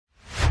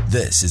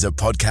This is a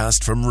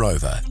podcast from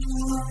Rover.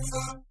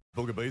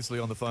 Booga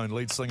Beazley on the phone,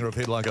 lead singer of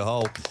Head Like a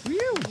Hole.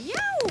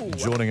 Yo!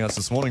 Joining us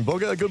this morning.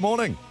 Booga, good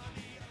morning.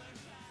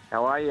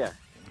 How are you?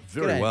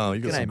 Very well.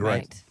 You got some great...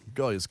 Mate.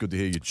 God, it's good to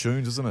hear your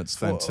tunes, isn't it? It's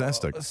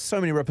fantastic. So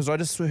many rippers. I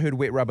just heard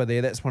Wet Rubber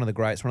there. That's one of the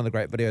greats, one of the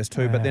great videos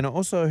too. But then I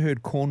also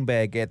heard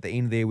Cornbag at the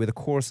end there where the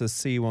chorus is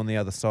See You on the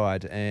Other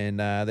Side. And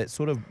that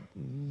sort of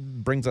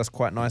brings us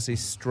quite nicely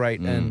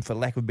straight in, for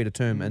lack of a better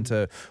term,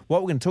 into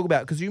what we're going to talk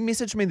about. Because you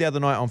messaged me the other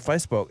night on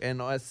Facebook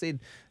and I said,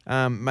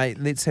 mate,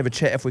 let's have a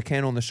chat if we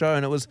can on the show.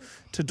 And it was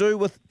to do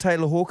with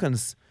Taylor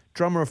Hawkins,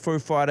 drummer of Foo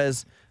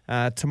Fighters.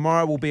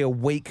 Tomorrow will be a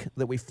week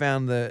that we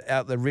found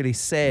out the really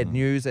sad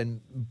news and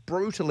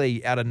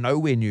brutally out of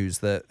nowhere news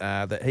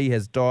that he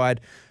has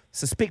died,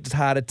 suspected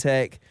heart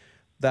attack.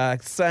 They're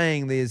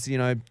saying there's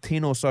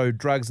 10 or so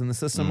drugs in the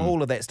system.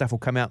 All of that stuff will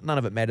come out. None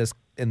of it matters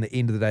in the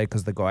end of the day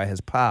because the guy has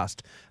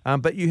passed.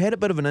 But you had a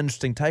bit of an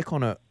interesting take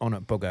on it,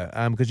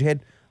 Booga, because you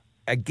had,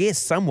 I guess,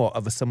 somewhat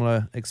of a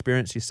similar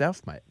experience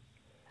yourself, mate.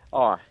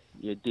 Oh,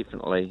 yeah,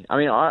 definitely. I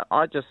mean,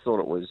 I just thought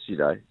it was,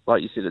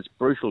 like you said, it's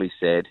brutally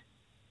sad.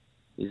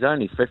 He's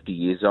only 50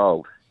 years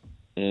old.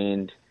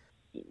 And,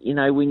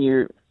 when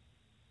you're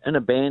in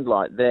a band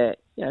like that,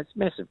 it's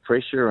massive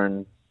pressure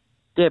and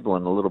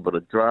dabbling a little bit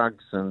of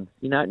drugs and,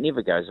 it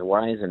never goes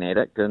away as an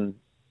addict. And,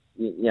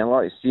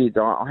 like you said,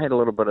 I had a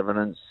little bit of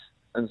an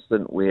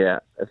incident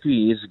where a few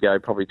years ago,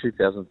 probably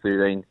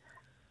 2013,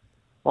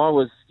 I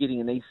was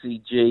getting an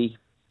ECG.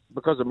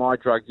 Because of my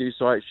drug use,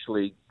 I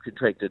actually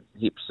contracted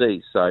Hep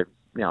C. So,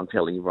 I'm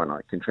telling everyone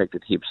I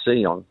contracted Hep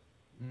C on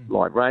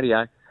live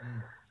radio.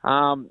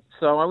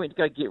 So I went to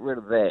go get rid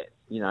of that,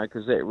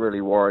 because that really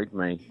worried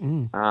me.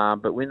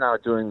 But when they were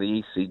doing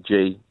the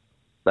ECG,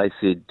 they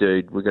said,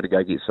 dude, we've got to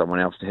go get someone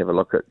else to have a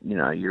look at,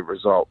 your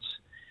results.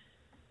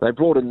 They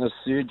brought in this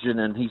surgeon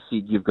and he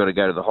said, you've got to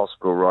go to the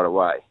hospital right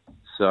away.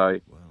 So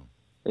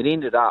it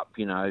ended up,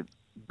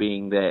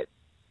 being that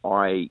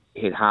I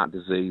had heart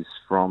disease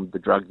from the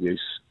drug use,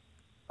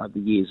 the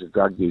years of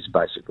drug use,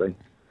 basically.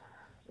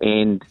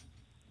 And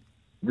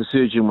the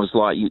surgeon was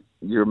like,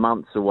 you're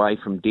months away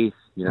from death,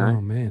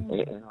 Oh, man.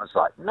 And I was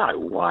like, no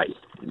way.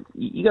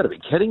 You got to be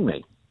kidding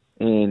me.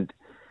 And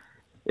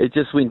it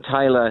just, when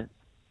Taylor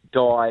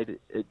died,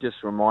 it just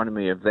reminded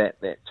me of that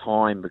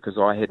time because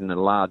I had an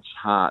enlarged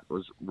heart,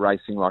 was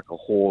racing like a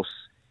horse.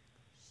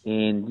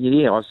 And,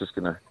 I was just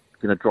going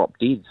to drop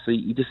dead. So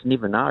you just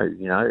never know,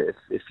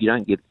 if you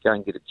don't go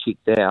and get it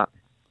checked out,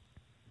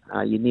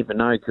 you never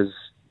know because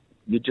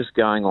you're just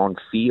going on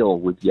feel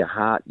with your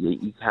heart.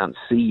 You can't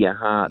see your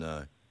heart.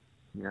 No.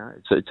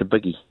 It's a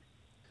biggie.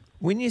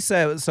 When you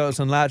say it's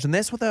enlarged, and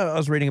that's what I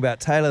was reading about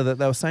Taylor, that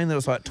they were saying that it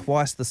was like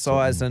twice the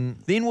size, and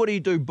then what do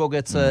you do,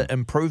 Booga, to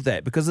improve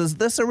that? Because is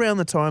this around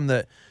the time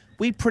that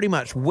we pretty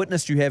much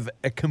witnessed you have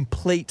a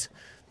complete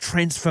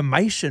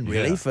transformation,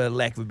 really, for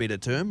lack of a better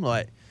term?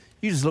 Like,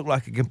 you just look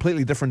like a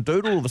completely different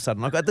dude all of a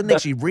sudden. Like, I didn't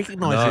actually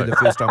recognise you the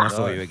first time I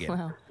saw you again.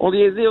 Wow. Well,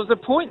 there was a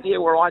point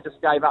there where I just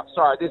gave up.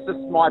 Sorry, this is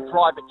my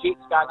private jets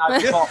going over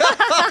the top.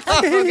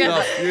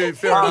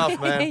 Fair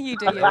enough, man. You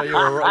do.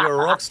 You're a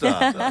rock star.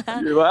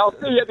 Well, I'll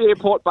see you at the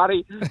airport,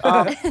 buddy.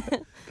 I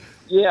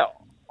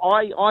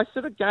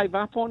sort of gave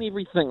up on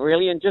everything,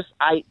 really, and just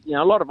ate,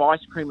 a lot of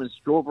ice cream and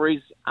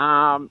strawberries,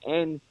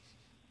 and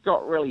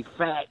got really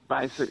fat,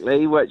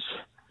 basically, which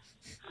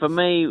for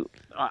me,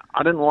 I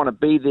didn't want to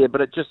be there, but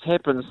it just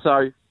happened.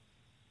 So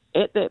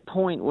at that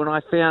point, when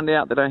I found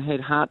out that I had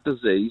heart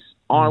disease,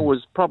 I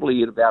was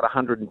probably at about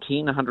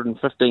 110,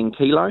 115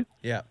 kilo.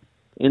 Yeah.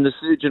 And the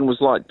surgeon was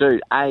like,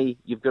 dude, A,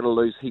 you've got to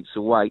lose heaps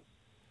of weight.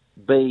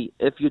 B,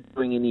 if you're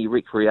doing any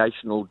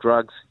recreational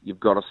drugs, you've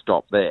got to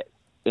stop that.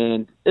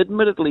 And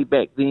admittedly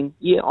back then,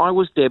 I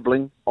was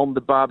dabbling on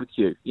the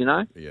barbecue,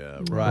 Yeah.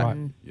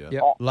 Right. Yeah.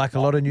 Yep. Like a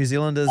lot of New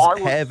Zealanders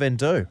have and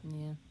do.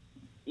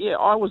 Yeah,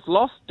 I was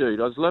lost, dude.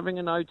 I was living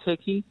in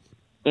Otaki,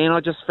 and I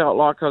just felt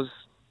like I was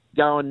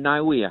going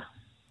nowhere.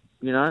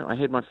 I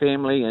had my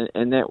family,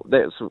 and that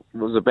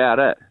was about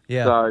it.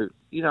 Yeah. So,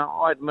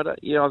 I admit it.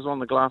 I was on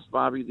the glass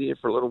barbie there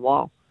for a little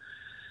while.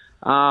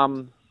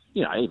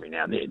 Every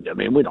now and then. I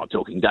mean, we're not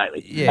talking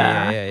daily.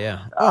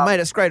 Yeah. Oh,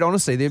 mate, it's great,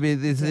 honestly.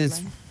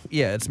 There's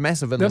it's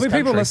massive in There'll this be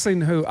people country.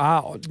 listening who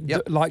are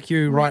like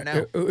you, Right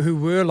now. who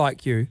were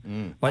like you,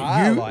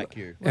 like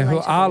you, and who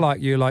are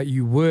like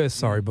you were.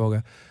 Sorry,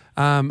 Booga.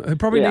 Who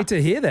probably need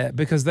to hear that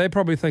because they're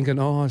probably thinking,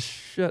 "Oh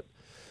shit."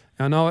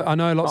 I know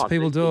lots of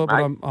people do it,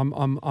 but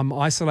I'm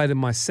isolated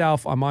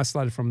myself. I'm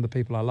isolated from the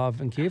people I love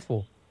and care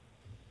for.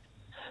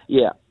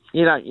 Yeah,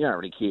 you don't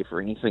really care for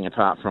anything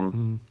apart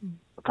from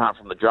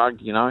the drug,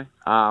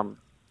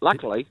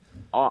 Luckily,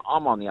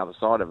 I'm on the other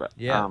side of it.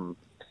 Yeah.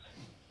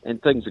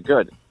 And things are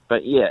good.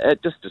 But,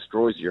 it just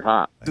destroys your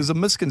heart. There's a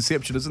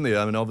misconception, isn't there?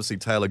 I mean, obviously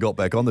Taylor got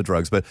back on the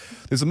drugs, but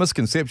there's a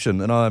misconception,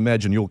 and I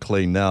imagine you're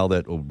clean now,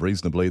 or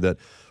reasonably, that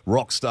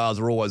rock stars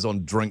are always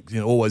on drink,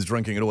 always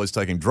drinking and always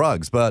taking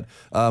drugs. But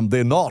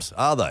they're not,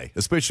 are they?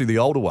 Especially the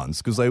older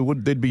ones, because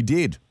they'd be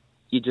dead.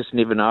 You just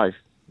never know.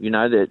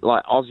 That,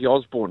 like Ozzy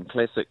Osbourne,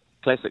 classic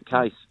classic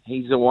case.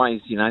 He's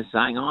always,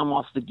 saying, I'm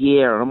off the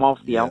gear and I'm off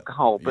the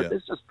alcohol. But yeah.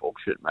 it's just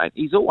bullshit, mate.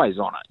 He's always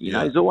on it.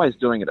 Yeah. He's always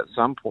doing it at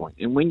some point.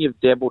 And when you've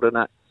dabbled in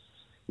it,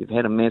 you've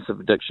had a massive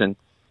addiction,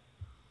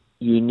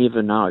 you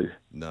never know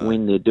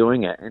when they're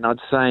doing it. And I'd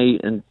say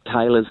in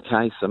Taylor's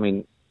case, I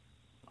mean,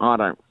 I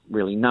don't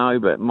really know,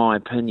 but my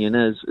opinion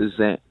is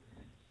that,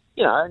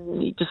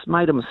 he just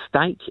made a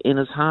mistake and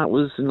his heart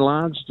was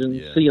enlarged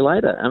and see you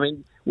later. I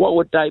mean, what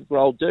would Dave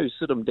Grohl do?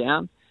 Sit him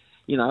down?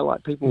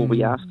 Like people will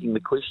be asking the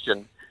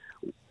question,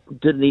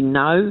 did he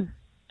know?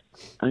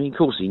 I mean, of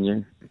course he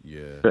knew.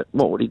 Yeah. But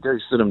what would he do?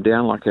 Sit him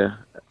down like a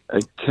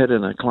kid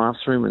in a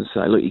classroom and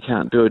say, look, you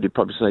can't do it. He'd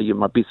probably say, you're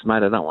my best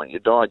mate, I don't want you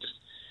to die.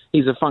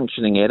 He's a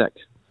functioning addict.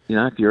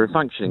 If you're a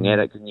functioning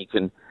addict and you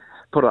can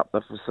put up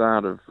the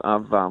facade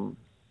of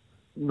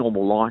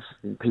normal life,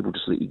 and people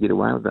just let you get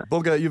away with it.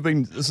 Booga,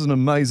 this is an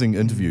amazing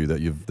interview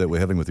that we're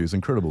having with you. It's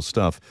incredible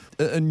stuff.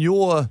 In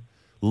your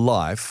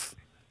life,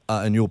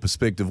 in your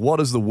perspective,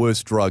 what is the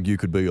worst drug you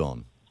could be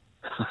on?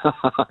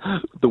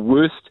 The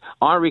worst,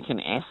 I reckon,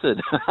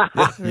 acid.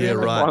 Yeah,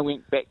 right. I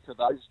went back to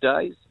those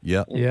days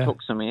and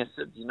took some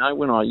acid.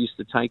 When I used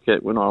to take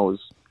it when I was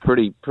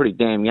pretty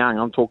damn young,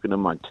 I'm talking in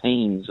my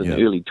teens and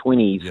early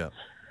 20s. Yeah.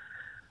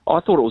 I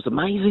thought it was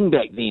amazing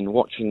back then,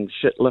 watching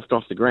shit lift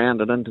off the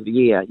ground and into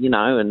the air,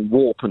 and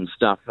warp and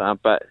stuff.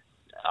 But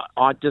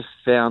I just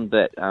found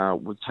that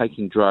with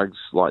taking drugs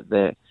like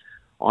that,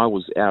 I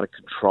was out of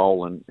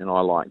control, and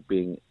I like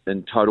being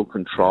in total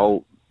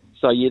control.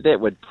 So, that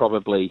would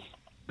probably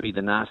be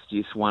the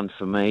nastiest one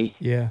for me.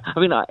 Yeah. I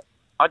mean, I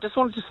just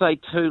wanted to say,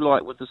 too,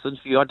 like with this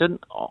interview,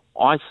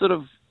 I sort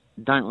of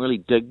don't really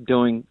dig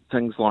doing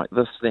things like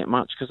this that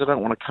much because I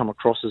don't want to come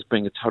across as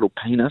being a total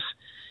penis.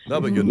 No,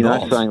 but you're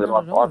not. Saying that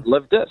I've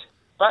lived it.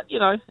 But,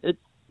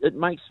 it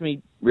makes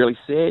me really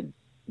sad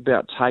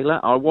about Taylor.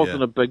 I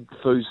wasn't a big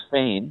Foos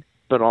fan,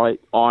 but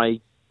I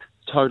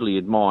totally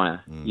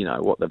admire,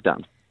 what they've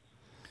done.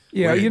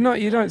 Yeah,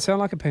 you don't sound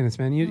like a penis,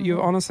 man.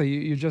 You honestly,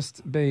 you've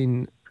just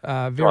been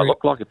very... Do I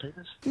look like a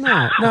penis?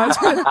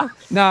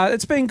 No,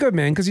 it's been good,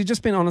 man, because you've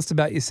just been honest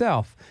about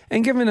yourself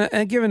and given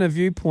a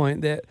viewpoint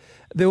that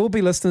there will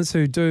be listeners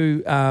who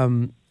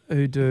do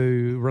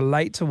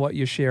relate to what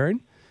you're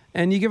sharing.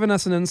 And you're giving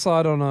us an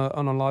insight on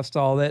a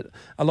lifestyle that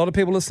a lot of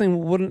people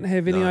listening wouldn't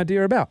have any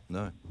idea about.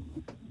 No.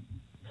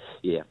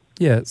 Yeah.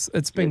 Yeah,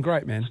 it's been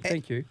great, man.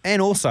 Thank you.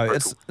 And also,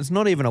 it's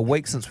not even a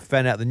week since we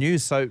found out the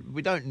news, so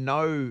we don't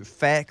know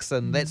facts,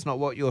 and that's not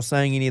what you're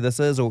saying any of this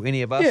is or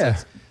any of us.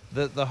 Yeah.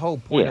 The whole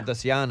point of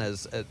this yarn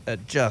is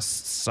it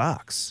just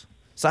sucks.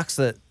 Sucks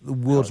that the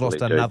world's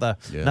lost another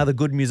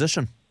good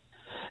musician.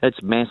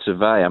 It's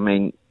massive, I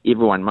mean,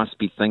 everyone must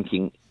be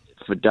thinking,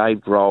 for Dave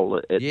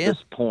Grohl at this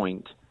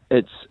point,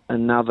 it's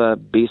another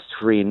best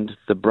friend,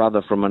 the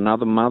brother from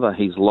another mother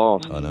he's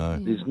lost. I know.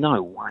 There's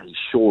no way,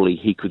 surely,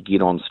 he could get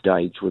on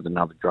stage with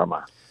another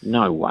drummer.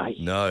 No way.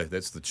 No,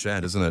 that's the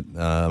chat, isn't it?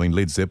 I mean,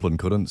 Led Zeppelin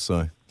couldn't,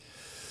 so...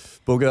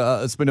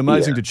 Booga, it's been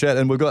amazing to chat,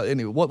 and we've got,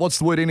 what's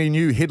the word, any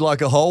new Head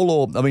Like a Hole?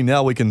 Or, I mean,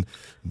 now we can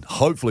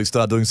hopefully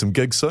start doing some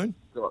gigs soon.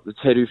 Got the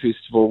Tattoo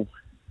Festival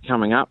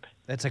coming up.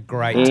 That's a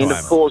great time. And,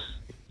 of course...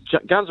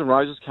 Guns N'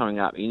 Roses coming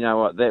up, you know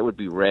what, that would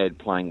be rad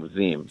playing with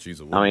them.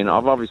 I mean,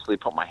 I've obviously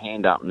put my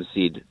hand up and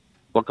said,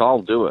 look,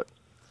 I'll do it.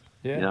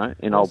 Yeah,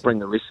 and I'll bring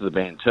the rest of the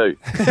band too.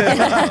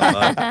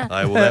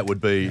 Well,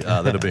 that'd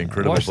be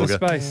incredible. Watch Booga.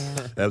 the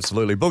space.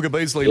 Absolutely. Booga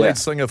Beazley, lead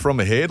singer from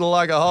Head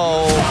Like a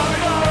Hole.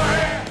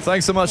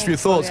 Thanks so much for your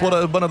thoughts. One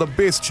of the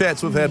best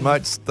chats we've had,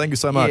 mates. Thank you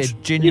so much. Yeah,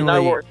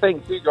 genuinely.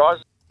 Thank you, guys.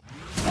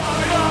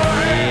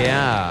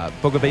 Yeah,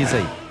 Booga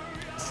Beazley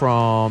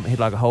from Head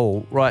Like a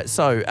Hole. Right,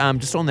 so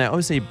just on that,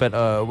 obviously,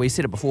 but we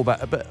said it before,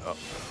 but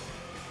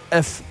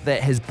if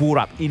that has brought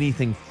up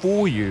anything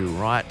for you,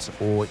 right,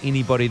 or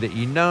anybody that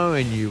you know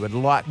and you would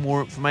like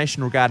more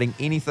information regarding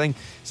anything,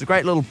 it's a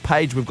great little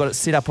page. We've got it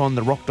set up on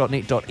the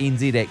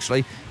rock.net.nz,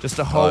 actually. Just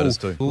a whole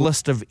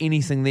list of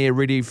anything there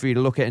ready for you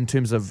to look at in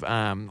terms of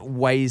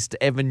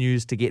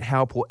avenues to get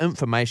help or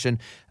information.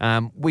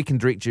 We can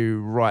direct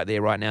you right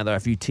there, right now, though,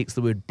 if you text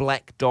the word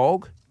Black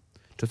Dog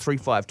to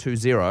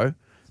 3520,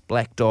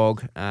 Black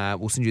Dog,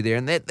 we'll send you there.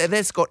 And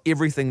that's got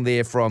everything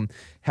there from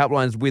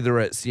helplines, whether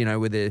it's,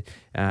 whether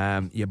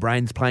your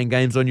brain's playing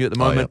games on you at the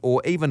moment,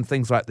 or even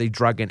things like the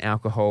drug and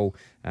alcohol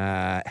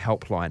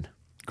helpline.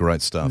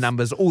 Great stuff.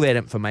 Numbers, all that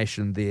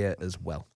information there as well.